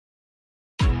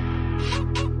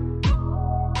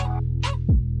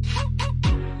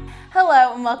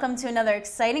Hello and welcome to another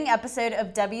exciting episode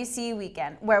of WCU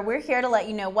Weekend, where we're here to let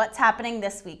you know what's happening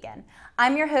this weekend.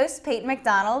 I'm your host, Peyton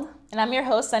McDonald. And I'm your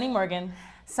host, Sunny Morgan.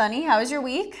 Sunny, how was your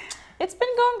week? It's been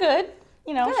going good.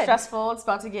 You know, Good. Stressful. It's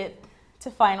about to get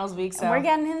to finals week, so We're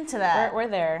getting into that. we're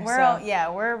there.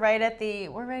 We're right at the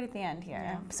end here.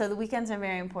 Yeah. So the weekends are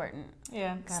very important.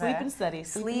 Yeah, Gotta sleep and study.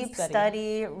 Sleep,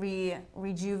 study,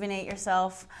 rejuvenate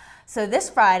yourself. So this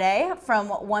Friday, from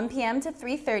 1 p.m. to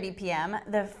 3:30 p.m.,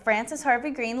 the Francis Harvey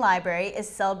Green Library is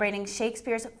celebrating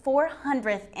Shakespeare's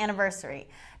 400th anniversary.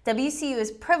 WCU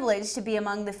is privileged to be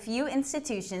among the few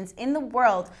institutions in the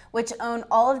world which own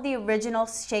all of the original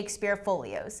Shakespeare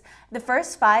folios. The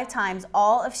first 5 times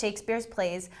all of Shakespeare's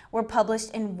plays were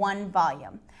published in one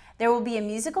volume. There will be a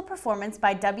musical performance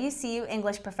by WCU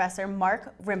English professor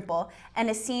Mark Rimple and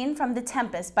a scene from The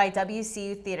Tempest by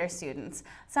WCU theater students.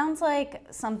 Sounds like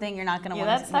something you're not going to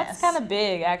want to miss. That's kind of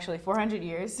big, actually. 400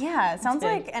 years. Yeah, it sounds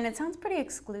big. like, and it sounds pretty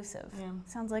exclusive. Yeah.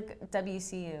 Sounds like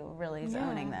WCU really is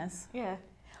owning this. Yeah.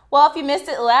 Well, if you missed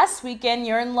it last weekend,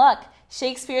 you're in luck.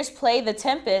 Shakespeare's play The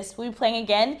Tempest will be playing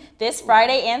again this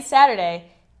Friday and Saturday.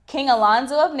 King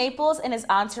Alonso of Naples and his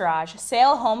entourage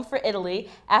sail home for Italy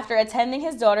after attending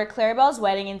his daughter Claribel's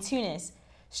wedding in Tunis.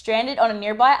 Stranded on a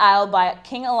nearby isle by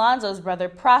King Alonso's brother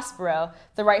Prospero,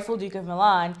 the rightful Duke of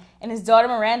Milan, and his daughter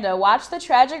Miranda watch the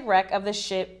tragic wreck of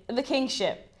the king's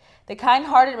ship. The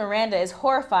kind-hearted Miranda is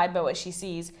horrified by what she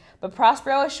sees, but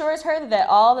Prospero assures her that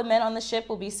all the men on the ship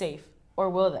will be safe. Or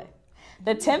will they?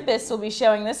 The Tempest will be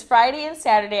showing this Friday and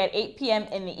Saturday at 8 p.m.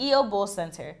 in the EO Bull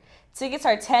Center. Tickets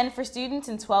are $10 for students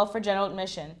and $12 for general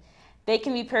admission. They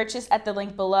can be purchased at the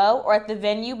link below or at the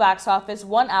venue box office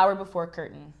 1 hour before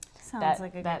curtain. Sounds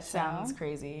like a good That show. sounds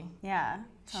crazy. Yeah.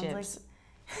 Sounds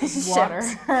Ships. like Water.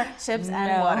 Ships and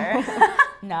No. water.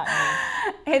 Not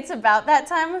me. It's about that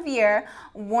time of year.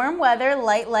 Warm weather,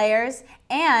 light layers,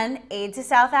 and Aid to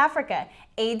South Africa.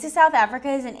 Aid to South Africa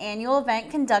is an annual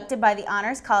event conducted by the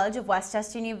Honors College of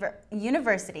Westchester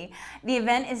University. The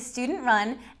event is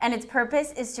student-run, and its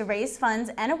purpose is to raise funds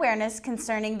and awareness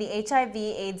concerning the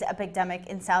HIV/AIDS epidemic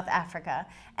in South Africa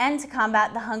and to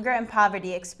combat the hunger and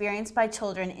poverty experienced by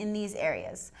children in these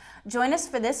areas. Join us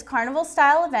for this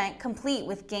carnival-style event complete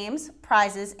with games,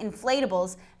 prizes,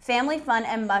 inflatables, family fun,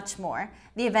 and much more.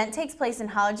 The event takes place in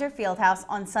Hollinger Fieldhouse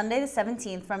on Sunday the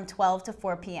 17th from 12 to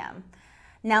 4 p.m.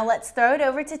 Now let's throw it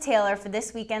over to Taylor for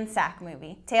this weekend's SAC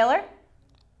movie. Taylor?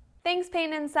 Thanks,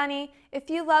 Peyton and Sunny.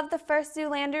 If you love the first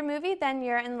Zoolander movie, then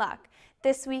you're in luck.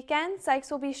 This weekend,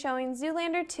 Sykes will be showing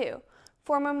Zoolander 2.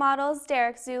 Former models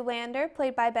Derek Zoolander,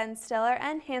 played by Ben Stiller,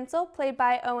 and Hansel, played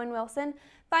by Owen Wilson,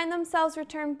 find themselves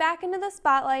returned back into the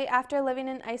spotlight after living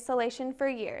in isolation for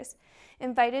years.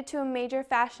 Invited to a major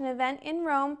fashion event in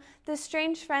Rome, the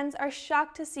strange friends are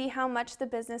shocked to see how much the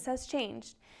business has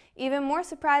changed. Even more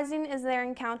surprising is their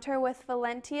encounter with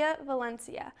Valentia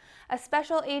Valencia, a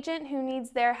special agent who needs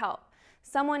their help.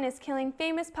 Someone is killing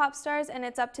famous pop stars, and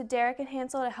it's up to Derek and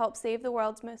Hansel to help save the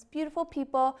world's most beautiful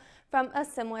people from a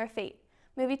similar fate.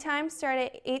 Movie times start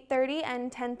at 8:30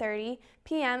 and 10:30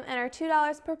 p.m. and are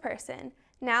 $2 per person.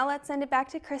 Now let's send it back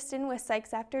to Kristen with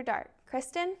Sykes After Dark.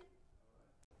 Kristen?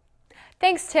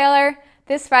 Thanks, Taylor.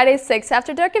 This Friday's Sykes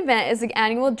After Dark event is the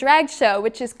annual drag show,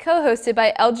 which is co-hosted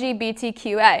by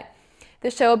LGBTQA.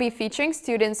 The show will be featuring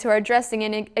students who are dressing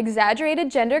in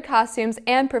exaggerated gender costumes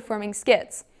and performing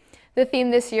skits. The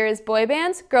theme this year is boy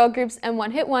bands, girl groups, and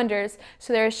one-hit wonders,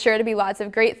 so there is sure to be lots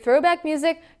of great throwback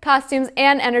music, costumes,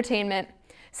 and entertainment.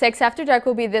 Sykes After Dark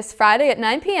will be this Friday at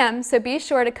 9 p.m., so be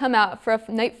sure to come out for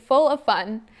a night full of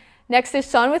fun. Next is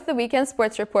Sean with the Weekend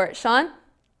Sports Report. Sean?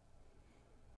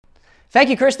 Thank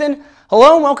you, Kristen.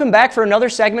 Hello and welcome back for another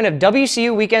segment of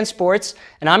WCU Weekend Sports,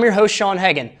 and I'm your host, Sean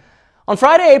Hagen. On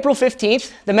Friday, April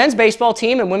 15th, the men's baseball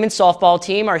team and women's softball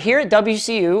team are here at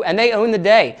WCU, and they own the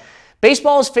day.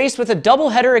 Baseball is faced with a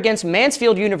doubleheader against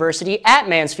Mansfield University at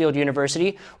Mansfield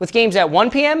University, with games at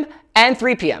 1 p.m. and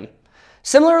 3 p.m.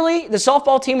 Similarly, the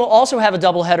softball team will also have a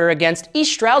doubleheader against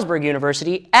East Stroudsburg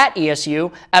University at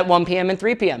ESU at 1 p.m. and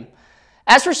 3 p.m.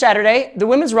 As for Saturday, the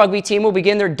women's rugby team will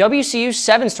begin their WCU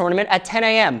Sevens tournament at 10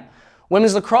 a.m.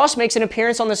 Women's lacrosse makes an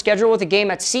appearance on the schedule with a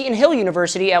game at Seton Hill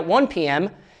University at 1 p.m.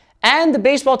 And the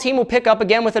baseball team will pick up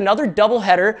again with another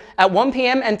doubleheader at 1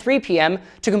 p.m. and 3 p.m.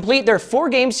 to complete their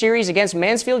 4-game series against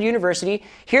Mansfield University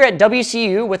here at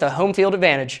WCU with a home field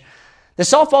advantage. The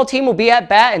softball team will be at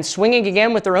bat and swinging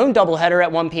again with their own doubleheader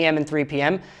at 1 p.m. and 3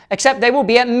 p.m., except they will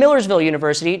be at Millersville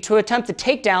University to attempt the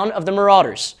takedown of the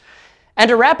Marauders. And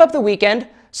to wrap up the weekend,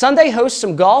 Sunday hosts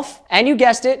some golf, and you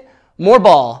guessed it, more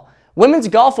ball. Women's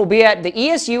golf will be at the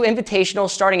ESU Invitational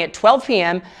starting at 12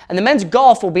 p.m., and the men's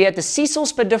golf will be at the Cecil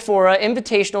Spadafora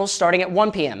Invitational starting at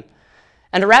 1 p.m.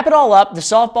 And to wrap it all up, the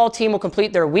softball team will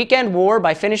complete their weekend war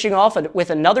by finishing off with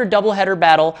another doubleheader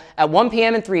battle at 1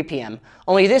 p.m. and 3 p.m.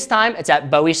 Only this time, it's at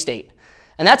Bowie State.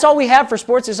 And that's all we have for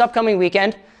sports this upcoming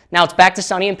weekend. Now it's back to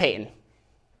Sunny and Peyton.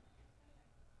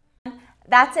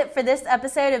 That's it for this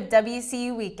episode of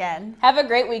WCU Weekend. Have a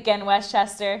great weekend,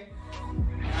 Westchester.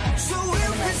 So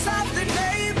we'll piss off the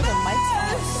neighbors,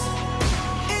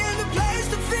 in the place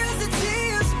that feels the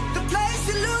tears, the place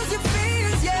you lose your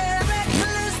fears, yeah,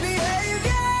 reckless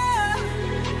behavior,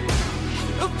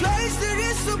 a place that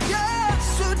is so pure,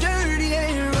 so dirty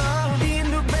and raw, in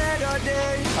the better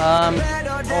day,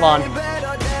 hold on. I'm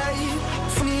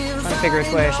trying to figure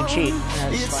which way I should cheat. Yeah,